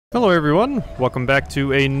Hello everyone, welcome back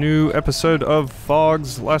to a new episode of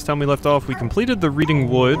Phogs. Last time we left off we completed the Reading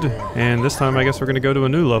Wood, and this time I guess we're gonna go to a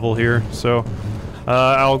new level here, so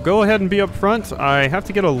I'll go ahead and be up front. I have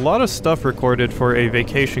to get a lot of stuff recorded for a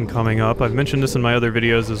vacation coming up. I've mentioned this in my other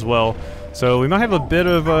videos as well, so we might have a bit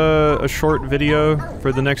of a short video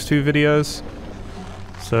for the next two videos.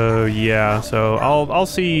 So yeah, so I'll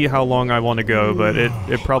see how long I want to go, but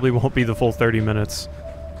it probably won't be the full 30 minutes.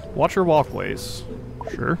 Watch your walkways.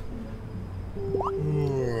 Sure.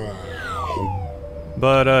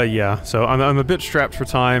 But, yeah, so I'm a bit strapped for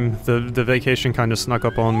time. The vacation kind of snuck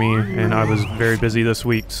up on me, and I was very busy this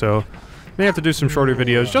week, so may have to do some shorter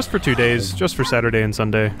videos just for 2 days, just for Saturday and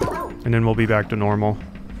Sunday, and then we'll be back to normal.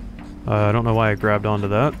 I don't know why I grabbed onto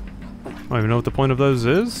that. I don't even know what the point of those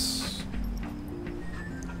is.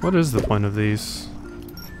 What is the point of these?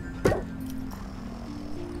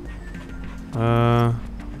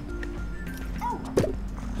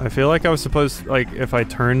 I feel like I was supposed, like, if I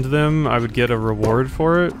turned them, I would get a reward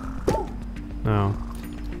for it. No.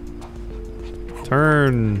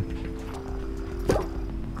 Turn.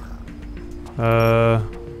 No?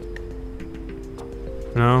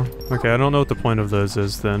 Okay, I don't know what the point of those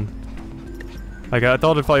is then. Like, I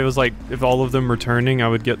thought if I was, like, if all of them were turning, I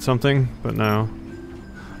would get something, but no.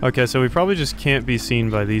 Okay, so we probably just can't be seen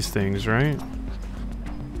by these things, right?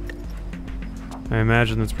 I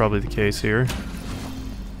imagine that's probably the case here.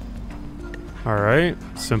 Alright,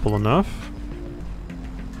 simple enough.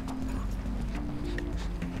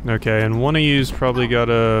 Okay, and one of you's probably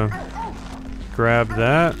gotta grab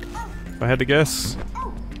that, if I had to guess.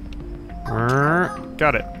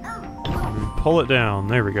 Got it. Pull it down,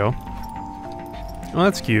 there we go. Oh,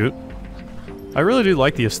 that's cute. I really do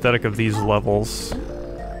like the aesthetic of these levels.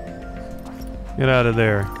 Get out of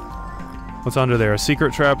there. What's under there? A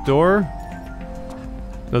secret trap door?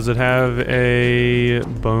 Does it have a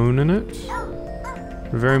bone in it?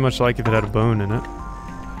 Very much like if it had a bone in it.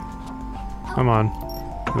 Come on.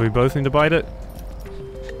 Do we both need to bite it?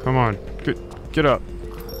 Come on. Get up.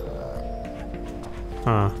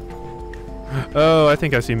 Huh. Oh, I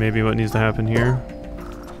think I see maybe what needs to happen here.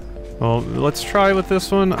 Well, let's try with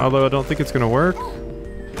this one, although I don't think it's gonna work.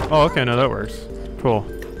 Oh, okay, no, that works. Cool.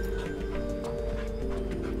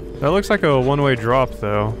 That looks like a one-way drop,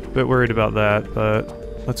 though. A bit worried about that,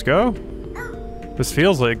 but let's go. This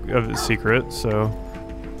feels like a secret, so...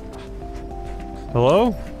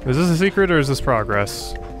 Hello? Is this a secret or is this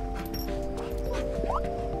progress?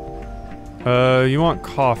 You want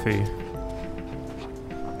coffee.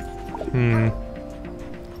 I'm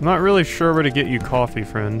not really sure where to get you coffee,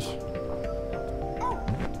 friend.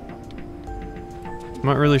 I'm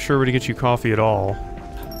not really sure where to get you coffee at all.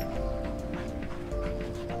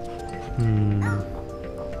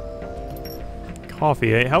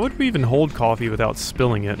 Coffee, eh? How would we even hold coffee without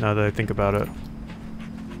spilling it, now that I think about it?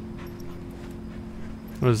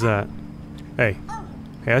 What is that? Hey.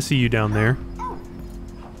 Hey, I see you down there.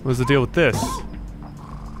 What's the deal with this?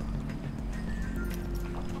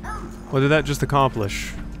 What did that just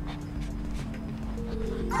accomplish?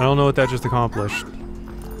 I don't know what that just accomplished.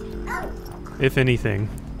 If anything.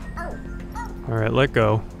 Alright, let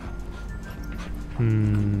go.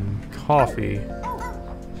 Coffee.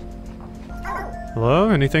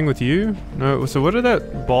 Hello? Anything with you? No, so what did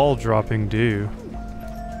that ball dropping do?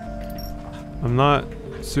 I'm not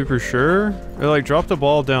super sure. It like dropped the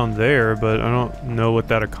ball down there, but I don't know what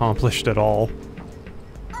that accomplished at all.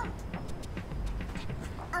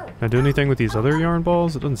 Can I do anything with these other yarn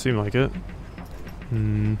balls? It doesn't seem like it.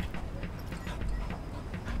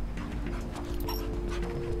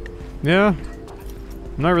 Yeah.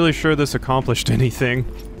 I'm not really sure this accomplished anything,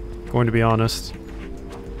 going to be honest.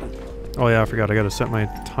 Oh yeah, I forgot, I gotta set my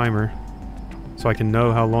timer so I can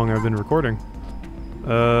know how long I've been recording.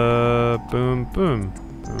 Boom, boom, boom.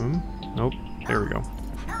 Nope, there we go.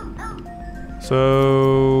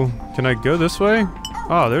 So, can I go this way?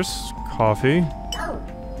 Oh, there's coffee.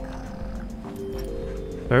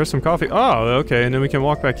 There's some coffee. Oh, okay, and then we can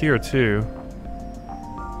walk back here too.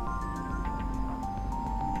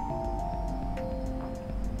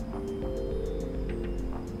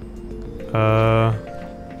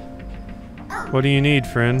 What do you need,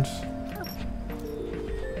 friend?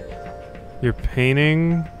 You're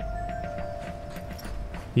painting?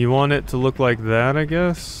 You want it to look like that, I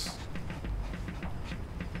guess?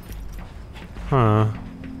 Huh.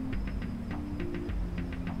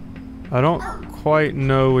 I don't quite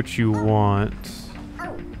know what you want. It's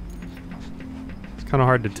kind of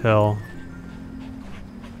hard to tell.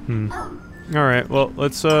 Alright, well,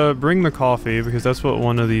 let's bring the coffee, because that's what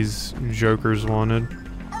one of these jokers wanted.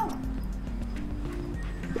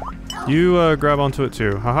 You grab onto it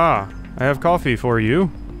too. Haha! I have coffee for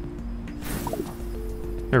you.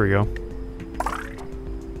 There we go.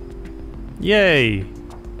 Yay!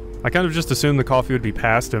 I kind of just assumed the coffee would be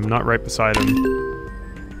past him, not right beside him.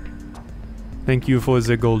 Thank you for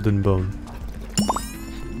the golden bone.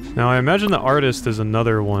 Now I imagine the artist is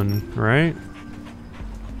another one, right?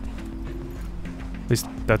 At least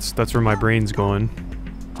that's where my brain's going.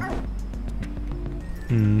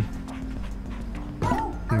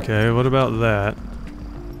 Okay, what about that?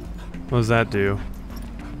 What does that do?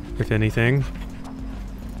 If anything?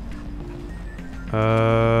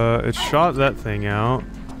 It shot that thing out.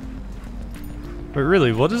 But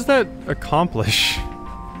really, what does that accomplish?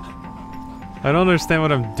 I don't understand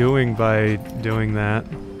what I'm doing by doing that.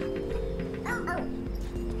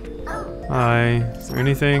 Hi, is there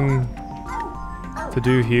anything to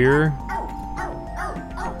do here?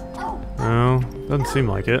 No, doesn't seem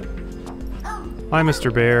like it. Hi,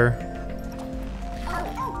 Mr. Bear.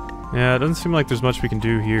 Yeah, it doesn't seem like there's much we can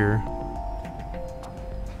do here.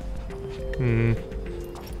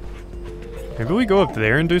 Maybe we go up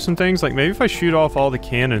there and do some things? Like, maybe if I shoot off all the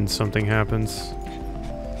cannons, something happens.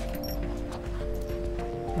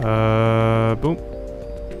 Boom.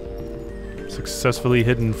 Successfully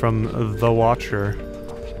hidden from the Watcher.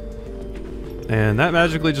 And that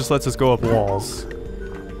magically just lets us go up walls.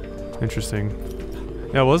 Interesting.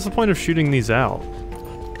 Yeah, what's the point of shooting these out?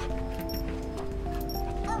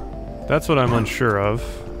 That's what I'm unsure of.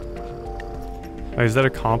 Does that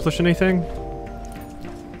accomplish anything?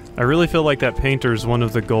 I really feel like that painter's one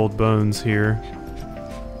of the gold bones here.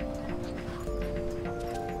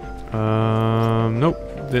 Nope.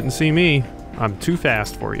 Didn't see me. I'm too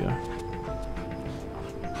fast for you.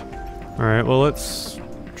 Alright, well let's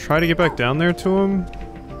try to get back down there to him.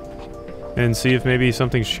 And see if maybe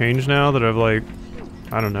something's changed now that I've, like,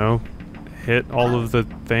 I don't know, hit all of the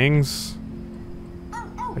things?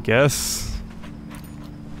 I guess.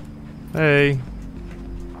 Hey.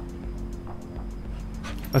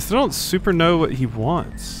 I still don't super know what he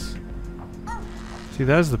wants. See,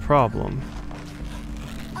 that's the problem.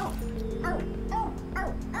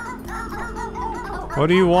 What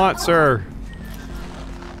do you want, sir?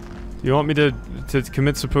 Do you want me to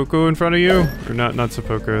commit seppuku in front of you? Or not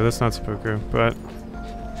seppuku, that's not seppuku, but...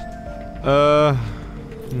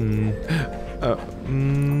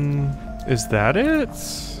 Is that it?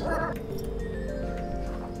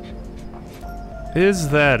 Is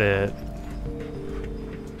that it?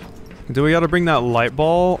 Do we gotta bring that light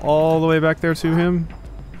ball all the way back there to him?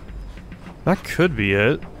 That could be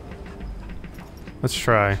it. Let's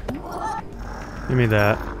try. Give me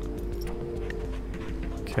that.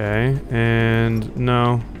 Okay, and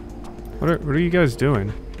no. What are you guys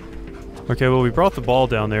doing? Okay, well we brought the ball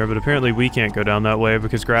down there, but apparently we can't go down that way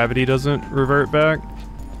because gravity doesn't revert back.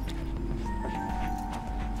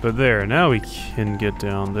 But there, now we can get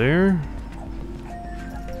down there.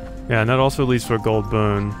 Yeah, and that also leads to a gold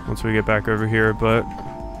bone once we get back over here, but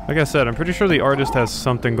like I said, I'm pretty sure the artist has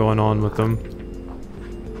something going on with them.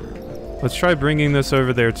 Let's try bringing this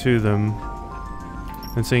over there to them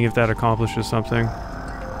and seeing if that accomplishes something.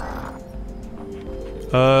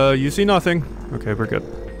 You see nothing. Okay, we're good.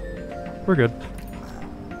 We're good.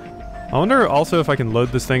 I wonder also if I can load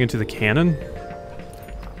this thing into the cannon.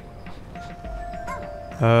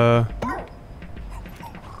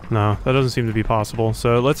 No, that doesn't seem to be possible.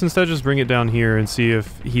 So let's instead just bring it down here and see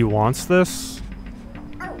if he wants this.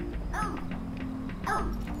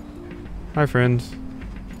 Hi, friend.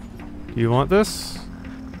 Do you want this?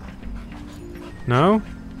 No?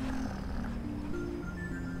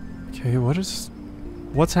 Okay,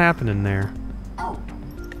 what's happening there?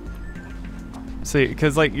 See,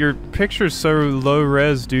 because like your picture's so low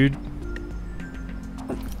res, dude.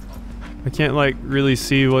 I can't like really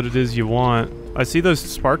see what it is you want. I see those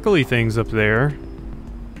sparkly things up there,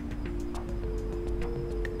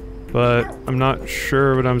 but I'm not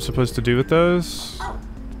sure what I'm supposed to do with those.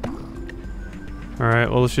 Alright,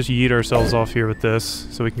 well let's just yeet ourselves off here with this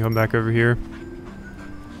so we can come back over here.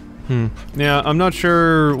 Yeah, I'm not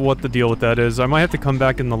sure what the deal with that is. I might have to come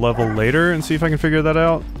back in the level later and see if I can figure that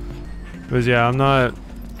out. Because yeah,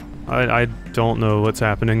 I don't know what's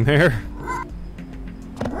happening there.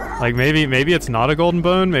 Like maybe it's not a golden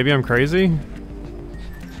bone, maybe I'm crazy.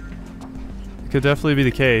 Could definitely be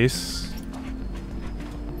the case.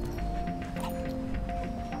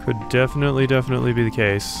 Could definitely be the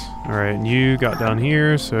case. Alright, and you got down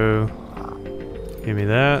here, so give me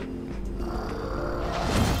that.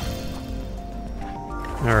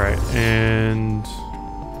 Alright, and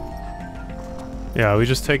yeah, we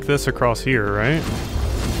just take this across here, right?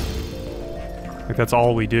 Like that's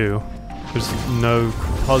all we do. There's no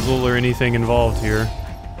puzzle or anything involved here.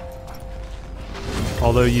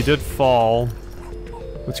 Although you did fall,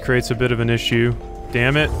 which creates a bit of an issue.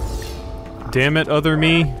 Damn it. Damn it, other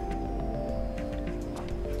me.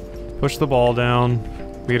 Push the ball down.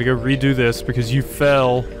 We gotta go redo this because you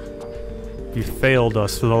fell. You failed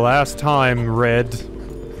us for the last time, Red.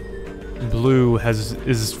 Blue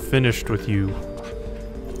is finished with you.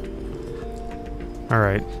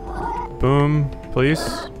 Alright. Boom, please.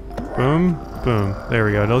 Boom, boom. There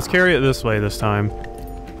we go. Now let's carry it this way this time.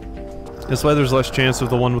 This way there's less chance of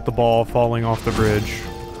the one with the ball falling off the bridge.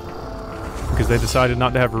 Because they decided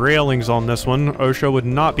not to have railings on this one. OSHA would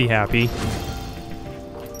not be happy.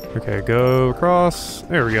 Okay, go across.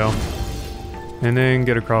 There we go. And then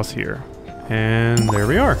get across here. And there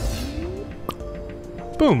we are.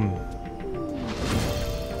 Boom.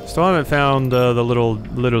 Still haven't found the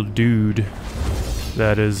little dude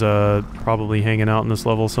that is probably hanging out in this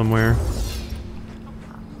level somewhere.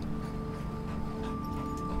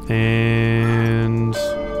 And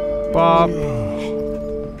bop.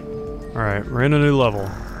 Alright, we're in a new level.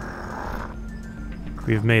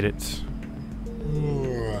 We've made it.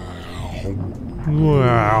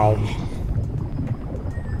 Wow.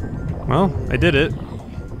 Well, I did it.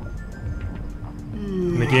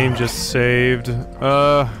 And the game just saved.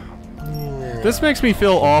 This makes me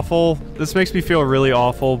feel awful. This makes me feel really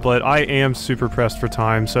awful, but I am super pressed for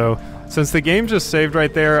time, so since the game just saved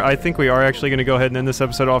right there, I think we are actually going to go ahead and end this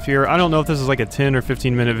episode off here. I don't know if this is like a 10 or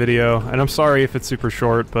 15 minute video, and I'm sorry if it's super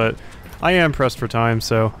short, but I am pressed for time,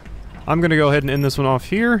 so I'm going to go ahead and end this one off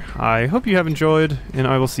here. I hope you have enjoyed, and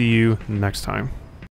I will see you next time.